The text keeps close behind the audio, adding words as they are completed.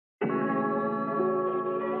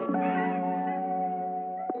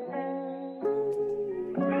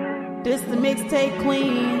This the mixtape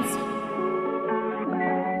queens.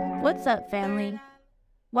 What's up, family?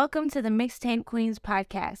 Welcome to the Mixtape Queens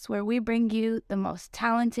podcast, where we bring you the most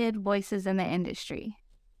talented voices in the industry.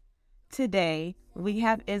 Today, we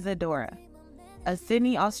have Isadora, a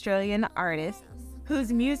Sydney, Australian artist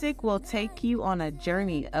whose music will take you on a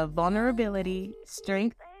journey of vulnerability,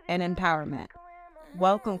 strength, and empowerment.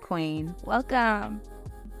 Welcome, queen. Welcome.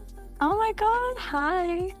 Oh my God,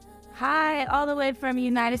 hi. Hi, all the way from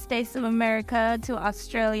United States of America to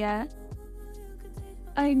Australia.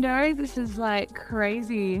 I know this is like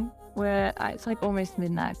crazy where it's like almost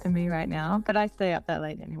midnight for me right now, but I stay up that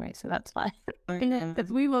late anyway, so that's fine.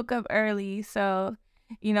 Because we woke up early, so,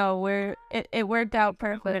 it worked out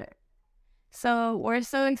perfect. So we're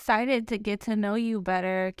so excited to get to know you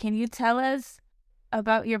better. Can you tell us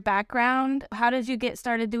about your background? How did you get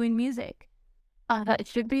started doing music? That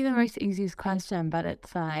should be the most easiest question, but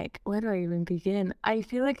it's like, where do I even begin? I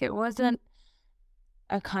feel like it wasn't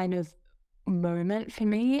a kind of moment for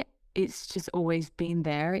me. It's just always been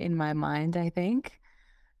there in my mind, I think.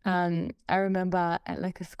 I remember at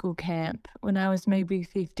like a school camp when I was maybe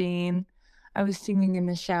 15, I was singing in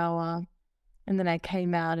the shower, and then I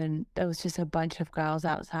came out and there was just a bunch of girls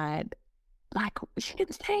outside like, she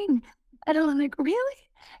can sing. And I'm like, really?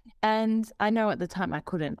 And I know at the time I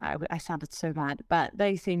couldn't. I sounded so bad, but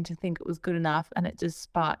they seemed to think it was good enough, and it just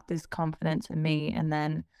sparked this confidence in me. And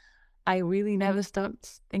then I really never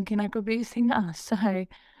stopped thinking I could be a singer. So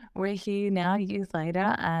we're here now years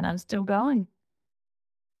later, and I'm still going.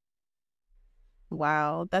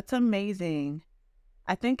 Wow, that's amazing.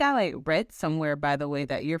 I think I read somewhere, by the way,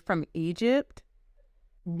 that you're from Egypt.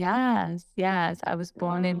 Yes. I was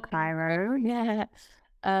born in Cairo. Yeah.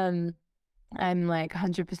 I'm like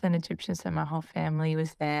 100% Egyptian, so my whole family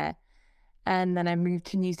was there. And then I moved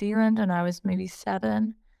to New Zealand when I was maybe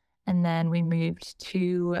 7. And then we moved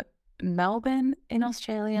to Melbourne in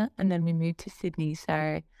Australia. And then we moved to Sydney.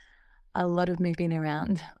 So a lot of moving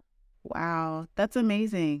around. Wow, that's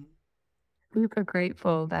amazing. Super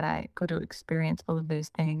grateful that I got to experience all of those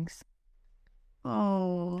things.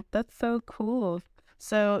 Oh, that's so cool.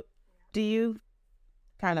 So do you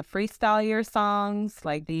kind of freestyle your songs?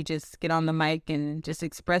 Like, do you just get on the mic and just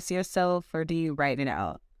express yourself, or do you write it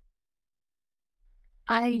out?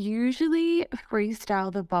 I usually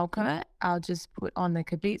freestyle the bulk of it. I'll just put on the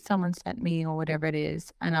beat someone sent me or whatever it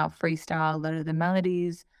is, and I'll freestyle a lot of the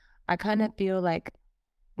melodies. I kind of feel like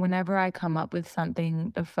whenever I come up with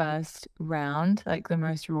something the first round, like the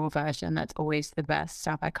most raw version, that's always the best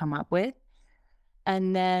stuff I come up with.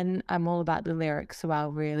 And then I'm all about the lyrics, so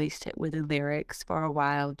I'll really sit with the lyrics for a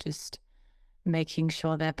while, just making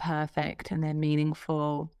sure they're perfect and they're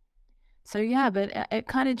meaningful. So yeah, but it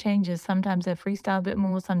kind of changes. Sometimes I freestyle a bit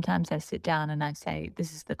more. Sometimes I sit down and I say,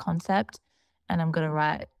 this is the concept, and I'm going to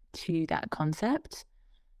write to that concept.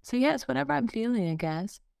 So yeah, it's whatever I'm feeling, I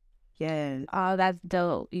guess. Yes. Oh, that's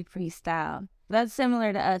dope. You freestyle. That's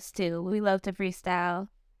similar to us, too. We love to freestyle.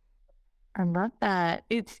 I love that.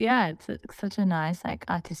 It's such a nice like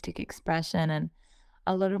artistic expression, and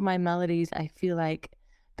a lot of my melodies, I feel like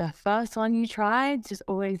the first one you try just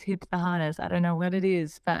always hits the hardest. I don't know what it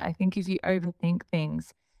is, but I think if you overthink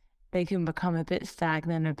things, they can become a bit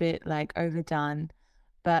stagnant, a bit like overdone.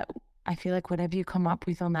 But I feel like whatever you come up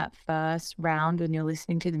with on that first round when you're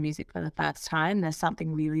listening to the music for the first time, there's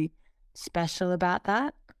something really special about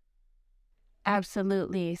that.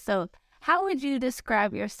 Absolutely. So how would you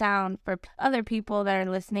describe your sound for other people that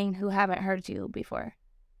are listening who haven't heard you before?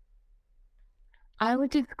 I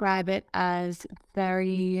would describe it as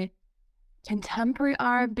very contemporary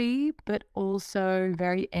R&B, but also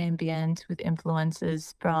very ambient with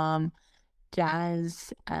influences from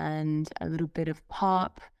jazz and a little bit of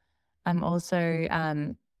pop. I've also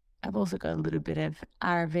got a little bit of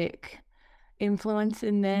Arabic influence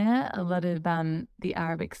in there, a lot of the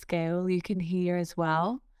Arabic scale you can hear as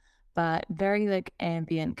well, but very like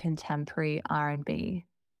ambient contemporary R&B.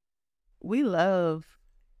 We love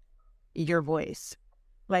your voice.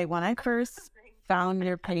 Like, when I first found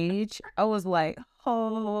your page, I was like,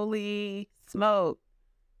 holy smoke.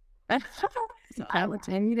 I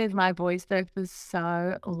needed my voice though for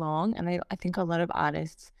so long, and I think a lot of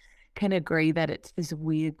artists can agree that it's this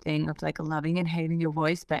weird thing of like loving and hating your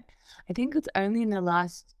voice, but I think it's only in the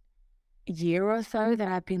last year or so that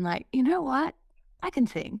I've been like, you know what? I can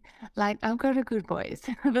sing. Like, I've got a good voice.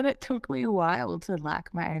 But it took me a while to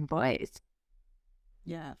like my own voice.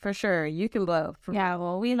 Yeah, for sure. You can blow. Yeah,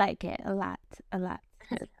 well, we like it a lot.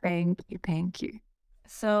 Thank you.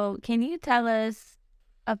 So can you tell us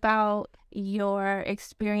about your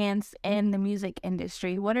experience in the music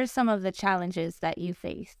industry? What are some of the challenges that you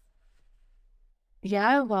face?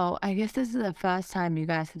 Yeah, well, I guess this is the first time you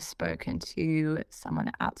guys have spoken to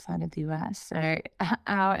someone outside of the US. So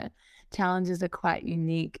our challenges are quite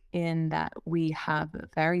unique in that we have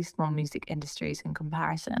very small music industries in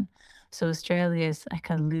comparison. So Australia is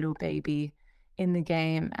like a little baby in the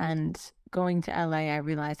game. And going to LA, I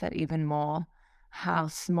realized that even more how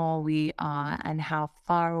small we are and how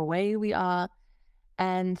far away we are.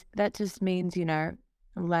 And that just means,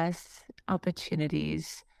 less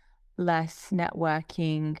opportunities, less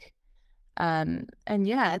networking. And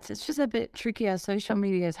yeah, it's just a bit trickier. Social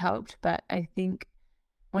media has helped, but I think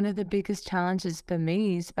one of the biggest challenges for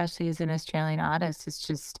me, especially as an Australian artist, is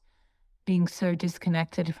just being so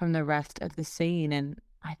disconnected from the rest of the scene. And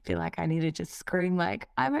I feel like I need to just scream like,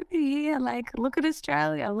 I'm over here, like, look at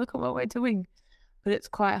Australia, look at what we're doing. But it's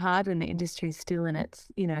quite hard when the industry's still in its,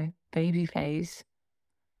 baby phase.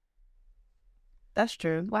 That's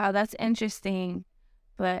true. Wow, that's interesting.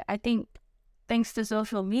 But I think thanks to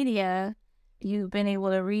social media, you've been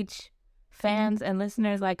able to reach fans and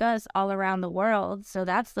listeners like us all around the world. So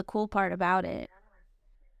that's the cool part about it.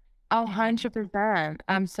 Oh, 100%.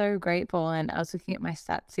 I'm so grateful. And I was looking at my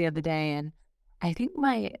stats the other day, and I think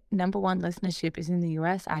my number one listenership is in the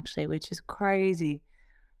US, actually, which is crazy.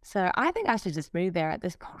 So I think I should just move there at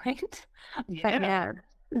this point. But yeah,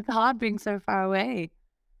 it's hard being so far away.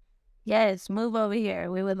 Yes, move over here.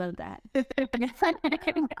 We would love that.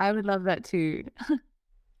 I would love that too.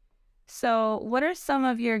 So, what are some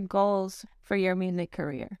of your goals for your music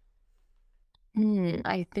career?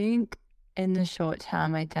 I think in the short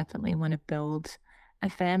term, I definitely want to build a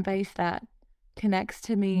fan base that connects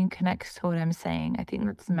to me and connects to what I'm saying. I think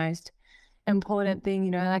that's the most important thing,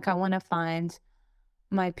 like I want to find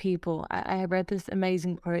my people. I read this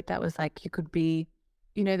amazing quote that was like, you could be,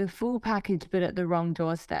 the full package, but at the wrong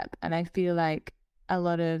doorstep. And I feel like a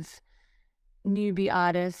lot of newbie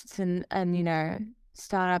artists and,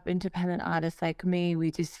 startup independent artists like me,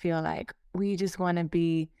 we just feel like we just want to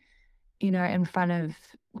be, in front of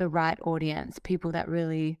the right audience, people that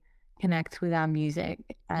really connect with our music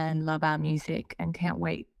and love our music and can't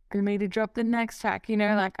wait for me to drop the next track.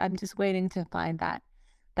 Like I'm just waiting to find that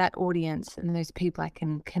audience and those people I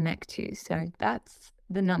can connect to. So that's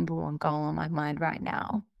the number one goal on my mind right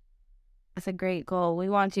now. That's a great goal. We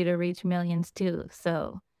want you to reach millions too.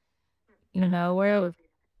 So,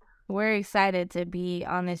 we're excited to be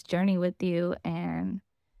on this journey with you and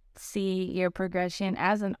see your progression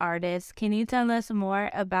as an artist. Can you tell us more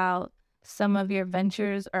about some of your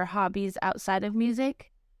ventures or hobbies outside of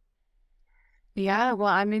music? Yeah, well,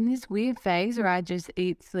 I'm in this weird phase where I just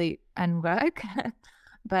eat, sleep, and work.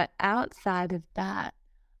 But outside of that,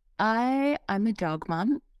 I'm a dog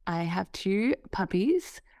mom. I have two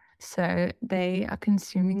puppies, so they are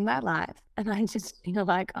consuming my life, and I just feel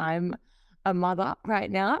like I'm a mother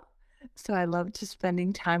right now. So I love just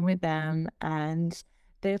spending time with them, and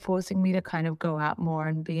they're forcing me to kind of go out more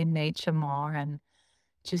and be in nature more and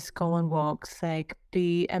just go on walks, like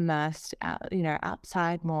be immersed out,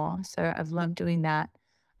 outside more. So I've loved doing that.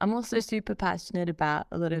 I'm also super passionate about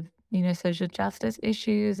a lot of, social justice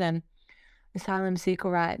issues and asylum seeker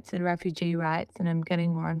rights and refugee rights. And I'm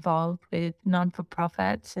getting more involved with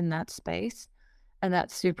non-for-profits in that space. And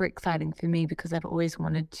that's super exciting for me because I've always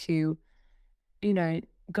wanted to, you know,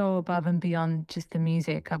 go above and beyond just the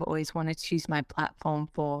music. I've always wanted to use my platform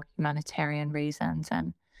for humanitarian reasons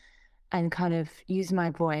and kind of use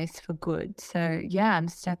my voice for good. So yeah, I'm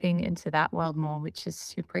stepping into that world more, which is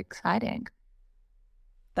super exciting.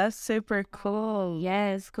 That's super cool.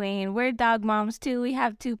 Yes, Queen. We're dog moms too. We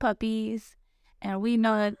have two puppies, and we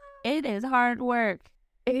know it is hard work.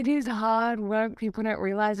 It is hard work. People don't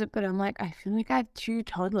realize it, but I'm like, I feel like I have two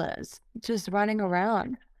toddlers just running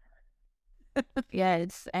around.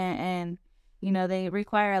 Yes, and they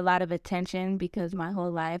require a lot of attention because my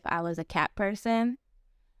whole life I was a cat person.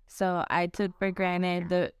 So I took for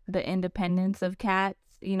granted the independence of cats.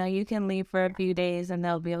 You can leave for a few days and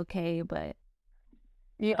they'll be okay, but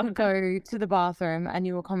You go to the bathroom and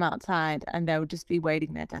you will come outside and they'll just be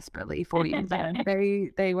waiting there desperately for you.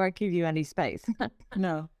 They won't give you any space.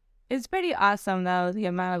 No. it's pretty awesome though, the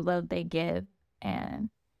amount of love they give, and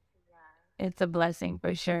it's a blessing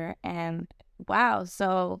for sure. And wow,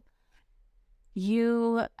 so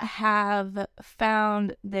you have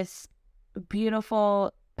found this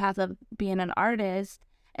beautiful path of being an artist,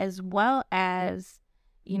 as well as,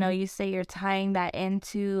 you say you're tying that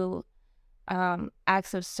into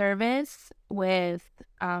acts of service with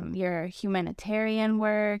your humanitarian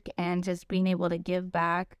work and just being able to give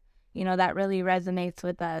back. That really resonates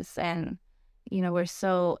with us. And, we're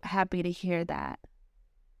so happy to hear that.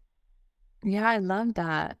 Yeah, I love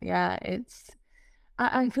that. Yeah,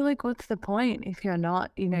 I feel like what's the point if you're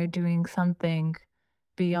not, doing something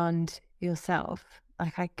beyond yourself?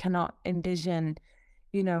 Like I cannot envision,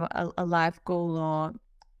 a life goal or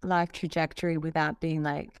life trajectory without being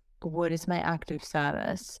like, what is my active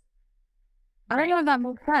service? I don't know if that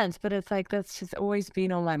makes sense, but it's like that's just always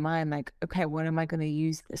been on my mind. Like, okay, what am I going to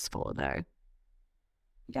use this for though?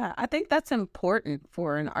 Yeah, I think that's important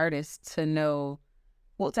for an artist to know,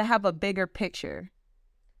 well, to have a bigger picture.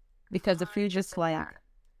 Because if you're just like,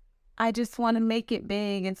 I just want to make it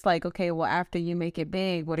big, it's like, okay, well, after you make it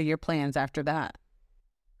big, what are your plans after that?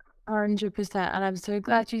 100%. And I'm so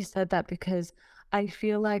glad you said that because I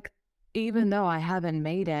feel like even though I haven't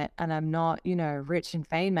made it and I'm not, rich and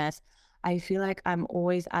famous, I feel like I'm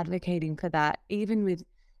always advocating for that. Even with,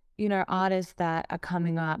 artists that are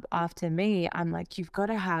coming up after me, I'm like, you've got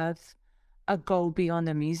to have a goal beyond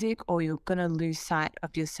the music or you're going to lose sight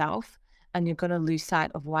of yourself and you're going to lose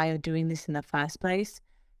sight of why you're doing this in the first place.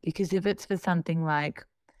 Because if it's for something like,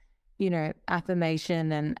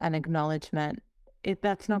 affirmation and acknowledgement,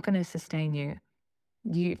 that's not going to sustain you.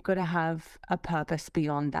 You've got to have a purpose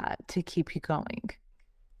beyond that to keep you going.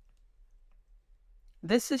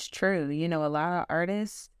 This is true. A lot of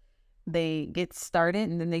artists, they get started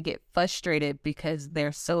and then they get frustrated because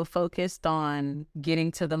they're so focused on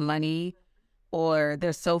getting to the money, or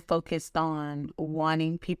they're so focused on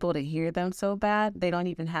wanting people to hear them so bad, they don't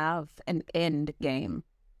even have an end game.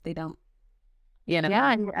 They don't,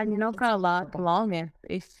 Yeah, and you're not going to last long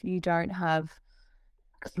if you don't have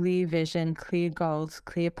clear vision, clear goals,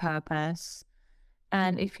 clear purpose.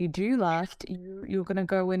 And if you do last, you're going to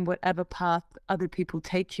go in whatever path other people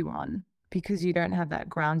take you on because you don't have that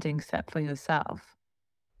grounding set for yourself.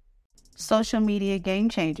 Social media game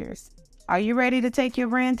changers. Are you ready to take your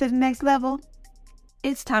brand to the next level?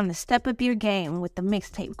 It's time to step up your game with the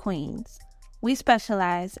Mixtape Queens. We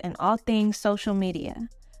specialize in all things social media,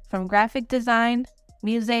 from graphic design,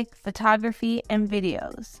 music, photography, and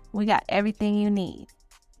videos. We got everything you need.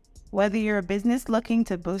 Whether you're a business looking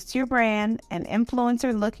to boost your brand, an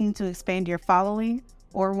influencer looking to expand your following,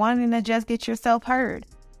 or wanting to just get yourself heard,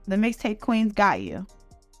 the Mixtape Queens got you.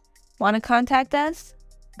 Want to contact us?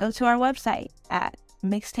 Go to our website at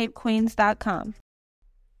mixtapequeens.com.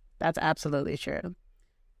 That's absolutely true.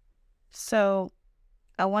 So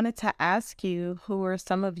I wanted to ask you, who are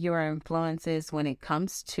some of your influences when it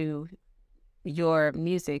comes to your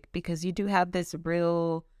music? Because you do have this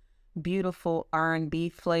real beautiful R&B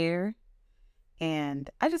flair, and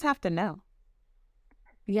I just have to know.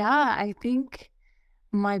 Yeah, I think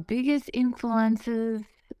my biggest influences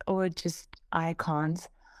or just icons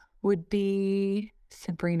would be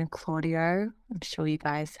Sabrina Claudio. I'm sure you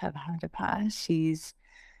guys have heard of her. She's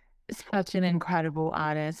such an incredible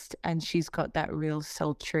artist and she's got that real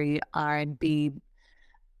sultry R&B,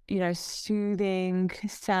 soothing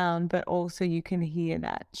sound, but also you can hear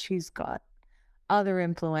that she's got other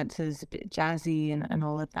influences, a bit jazzy and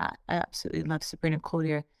all of that. I absolutely love Sabrina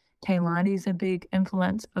Claudio. Kehlani is a big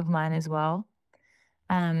influence of mine as well.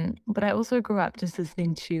 But I also grew up just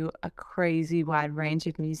listening to a crazy wide range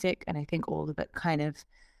of music, and I think all of it kind of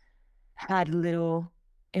had little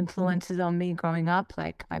influences on me growing up.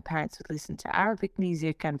 Like my parents would listen to Arabic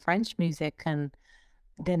music and French music, and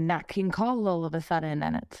then Nat King Cole all of a sudden,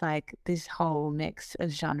 and it's like this whole mix of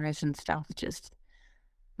genres and stuff just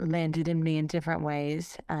landed in me in different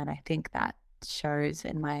ways, and I think that shows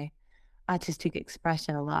in my artistic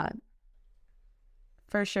expression a lot.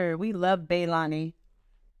 For sure. We love Baylani.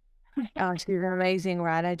 Oh, she's amazing,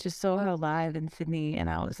 right? I just saw her live in Sydney and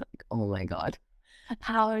I was like, oh my God,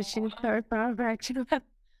 how is she so perfect?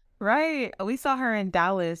 Right. We saw her in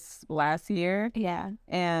Dallas last year. Yeah.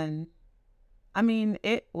 And I mean,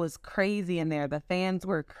 it was crazy in there. The fans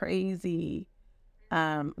were crazy.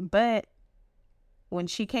 But when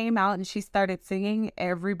she came out and she started singing,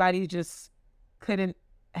 everybody just couldn't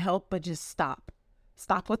help but just stop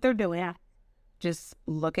what they're doing. Yeah. Just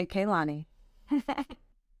look at Kehlani.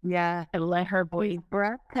 Yeah, and let her breathe.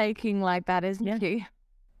 Breathtaking like that, isn't she?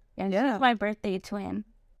 Yeah, she's my birthday twin.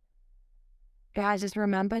 Yeah, I just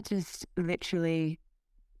remember just literally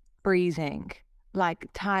freezing, like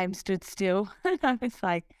time stood still. I was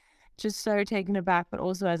like just so taken aback, but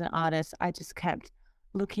also as an artist, I just kept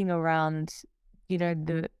looking around,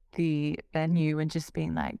 the venue and just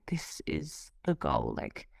being like, this is the goal,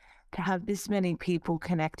 like to have this many people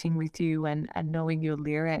connecting with you and knowing your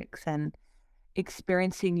lyrics and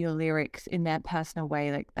experiencing your lyrics in that personal way,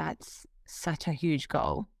 like that's such a huge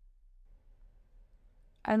goal.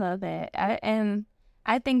 I love it.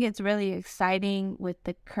 I think it's really exciting with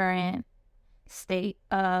the current state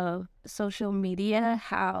of social media,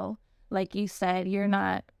 how, like you said, you're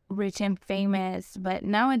not rich and famous. But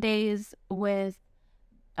nowadays, with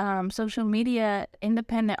social media,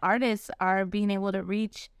 independent artists are being able to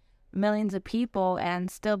reach millions of people and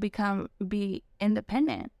still be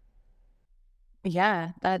independent.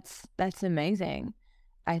 Yeah, that's amazing.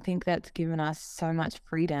 I think that's given us so much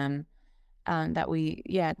freedom that we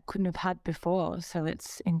couldn't have had before. So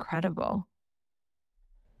it's incredible.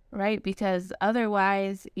 Right, because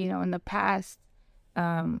otherwise, in the past,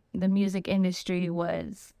 the music industry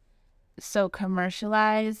was so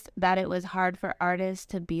commercialized that it was hard for artists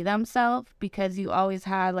to be themselves, because you always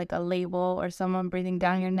had like a label or someone breathing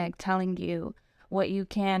down your neck telling you what you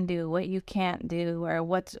can do, what you can't do, or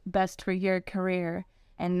what's best for your career.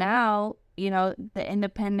 And now, the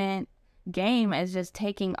independent game is just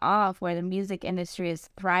taking off, where the music industry is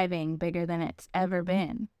thriving bigger than it's ever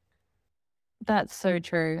been. That's so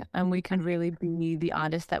true. And we can really be the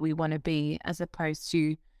artist that we want to be, as opposed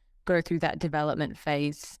to go through that development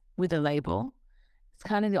phase with a label. It's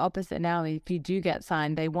kind of the opposite now. If you do get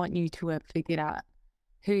signed, they want you to have figured out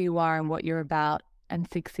who you are and what you're about and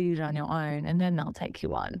succeeded on your own, and then they'll take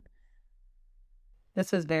you on.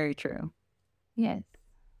 This is very true. Yes.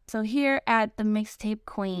 So here at the Mixtape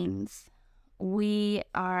Queens, we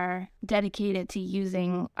are dedicated to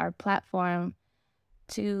using our platform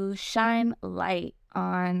to shine light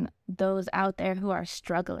on those out there who are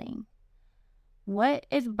struggling. What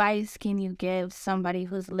advice can you give somebody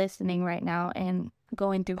who's listening right now and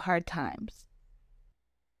going through hard times?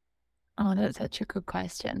 Oh, that's such a good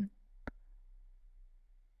question.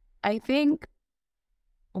 I think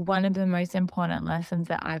one of the most important lessons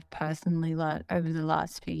that I've personally learned over the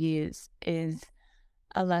last few years is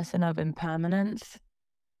a lesson of impermanence.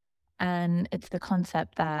 And it's the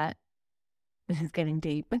concept that, this is getting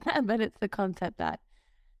deep, but it's the concept that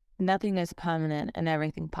nothing is permanent and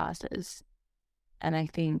everything passes. And I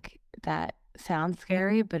think that sounds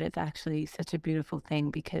scary, but it's actually such a beautiful thing,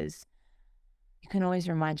 because you can always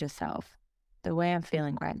remind yourself, the way I'm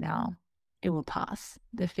feeling right now, it will pass.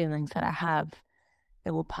 The feelings that I have,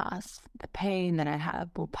 it will pass. The pain that I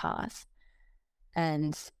have will pass.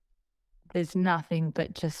 And there's nothing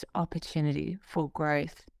but just opportunity for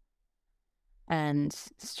growth and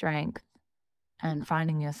strength and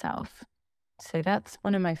finding yourself. So that's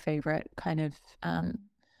one of my favorite kind of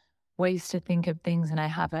ways to think of things. And I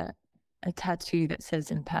have a tattoo that says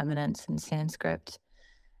impermanence in Sanskrit.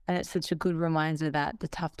 And it's such a good reminder that the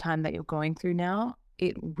tough time that you're going through now,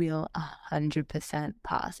 it will 100%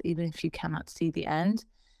 pass, even if you cannot see the end.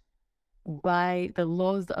 By the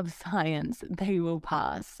laws of science, they will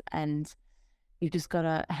pass. And you've just got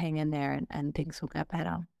to hang in there, and things will get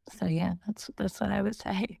better. So yeah, that's what I would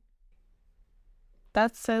say.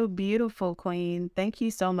 That's so beautiful, Queen. Thank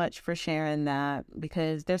you so much for sharing that,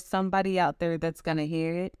 because there's somebody out there that's going to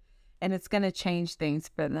hear it and it's going to change things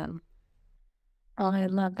for them. Oh, I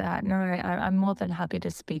love that. No, I'm more than happy to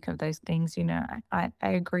speak of those things. I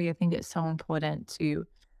agree. I think it's so important to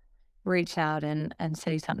reach out and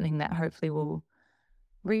say something that hopefully will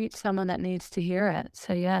reach someone that needs to hear it.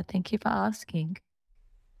 So yeah, thank you for asking.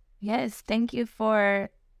 Yes, thank you for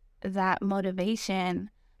that motivation.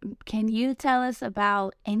 Can you tell us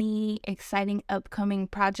about any exciting upcoming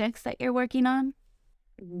projects that you're working on?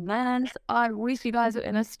 Man, I wish you guys were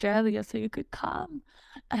in Australia so you could come.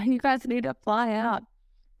 You guys need to fly out.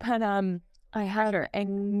 But I had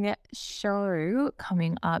a show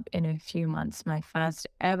coming up in a few months, my first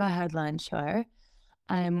ever headline show.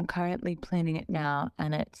 I'm currently planning it now,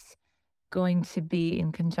 and it's going to be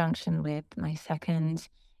in conjunction with my second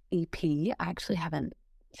EP. I actually haven't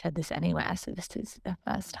said this anywhere, so this is the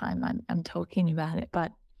first time I'm talking about it,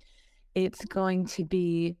 but it's going to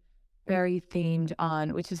be very themed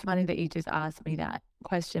on, which is funny that you just asked me that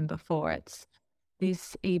question before. It's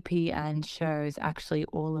this EP and show is actually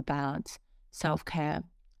all about self-care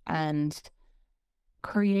and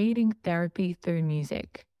creating therapy through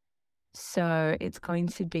music. So it's going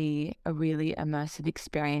to be a really immersive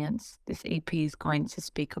experience. This EP is going to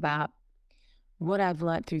speak about what I've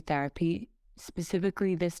learned through therapy,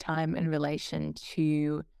 specifically this time in relation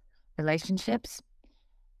to relationships.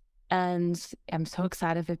 And I'm so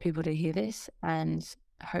excited for people to hear this, and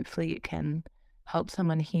hopefully it can help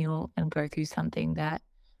someone heal and go through something that,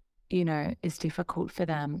 is difficult for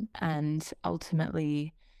them. And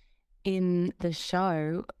ultimately, in the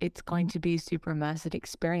show, it's going to be a super immersive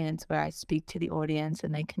experience where I speak to the audience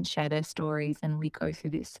and they can share their stories, and we go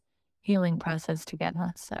through this healing process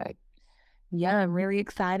together. So yeah, I'm really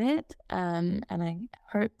excited. And I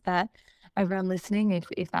hope that everyone listening,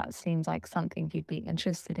 if that seems like something you'd be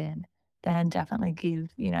interested in, then definitely give,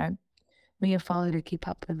 me a follow to keep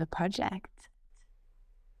up with the project.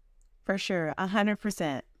 For sure,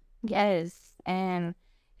 100%. Yes, and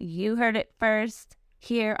you heard it first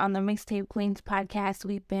here on the Mixtape Queens podcast.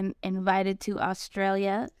 We've been invited to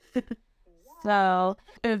Australia. So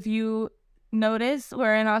if you notice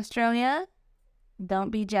we're in Australia,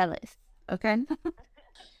 don't be jealous. Okay.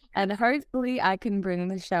 And hopefully I can bring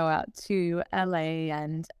the show out to LA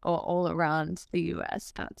and or all around the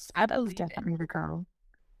US. That is definitely the goal.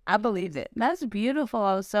 I believe it. That's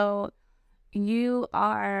beautiful. So you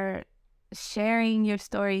are sharing your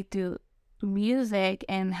story through music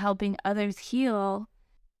and helping others heal.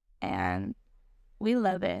 And we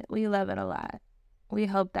love it. We love it a lot. We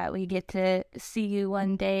hope that we get to see you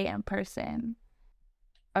one day in person.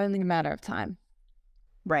 Only a matter of time.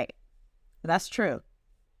 Right. That's true.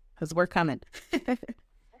 Because we're coming.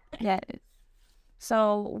 Yes.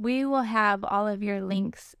 So we will have all of your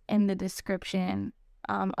links in the description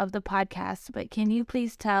of the podcast. But can you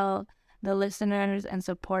please tell the listeners and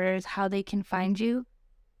supporters how they can find you?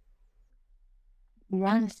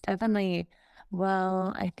 Yes, definitely.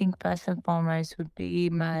 Well, I think first and foremost would be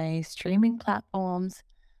my streaming platforms.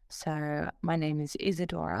 So my name is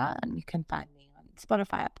Isadora, and you can find me on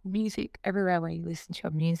Spotify, Apple Music, everywhere where you listen to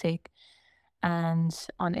your music. And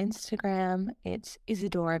on Instagram, it's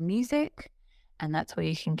Isadora Music, and that's where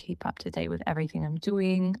you can keep up to date with everything I'm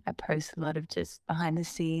doing. I post a lot of just behind the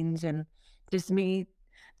scenes and just me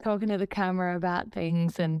talking to the camera about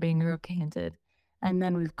things and being real candid. And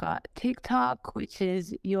then we've got TikTok, which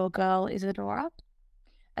is Your Girl Isadora.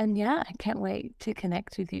 And yeah, I can't wait to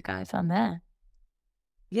connect with you guys on there.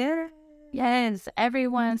 Yeah. Yes,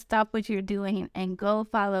 everyone stop what you're doing and go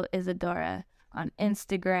follow Isadora on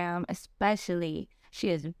Instagram, especially. She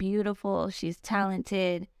is beautiful. She's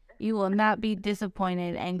talented. You will not be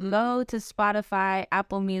disappointed. And go to Spotify,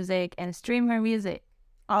 Apple Music, and stream her music.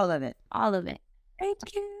 All of it. All of it.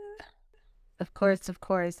 Thank you. Of course, of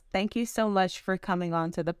course. Thank you so much for coming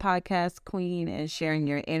on to the podcast, Queen, and sharing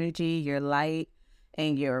your energy, your light,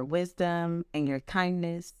 and your wisdom, and your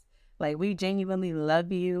kindness. Like, we genuinely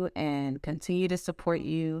love you and continue to support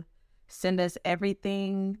you. Send us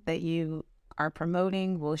everything that you are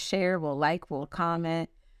promoting. We'll share, we'll like, we'll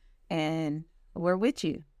comment, and we're with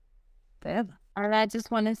you forever. And I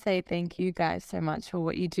just want to say thank you guys so much for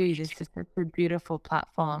what you do. This is such a beautiful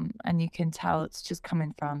platform, and you can tell it's just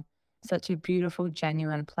coming from such a beautiful,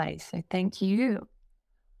 genuine place. So thank you.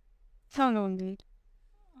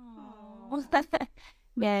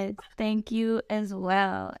 Yes, thank you as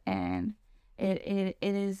well. And it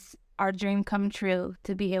is our dream come true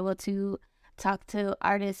to be able to talk to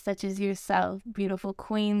artists such as yourself, beautiful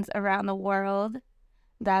queens around the world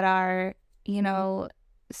that are,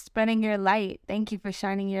 spreading your light. Thank you for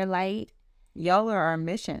shining your light. Y'all are our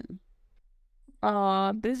mission.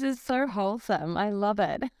 Oh, this is so wholesome. I love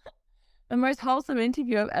it. The most wholesome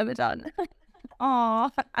interview I've ever done. Aw.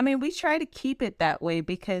 I mean, we try to keep it that way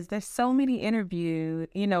because there's so many interviews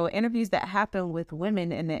that happen with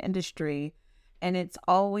women in the industry, and it's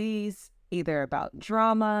always either about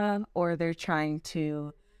drama or they're trying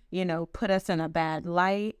to, put us in a bad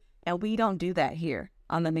light. And we don't do that here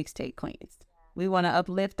on the Mixtape Queens. We want to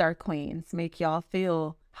uplift our queens, make y'all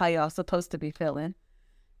feel how y'all supposed to be feeling,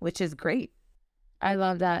 which is great. I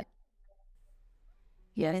love that.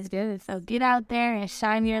 Yes, good. So get out there and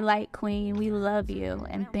shine your light, queen. We love you.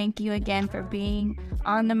 And thank you again for being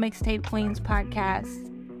on the Mixtape Queens podcast.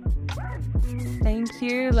 Thank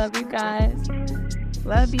you. Love you guys.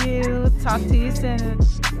 Love you. Talk to you soon.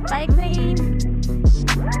 Bye, queen.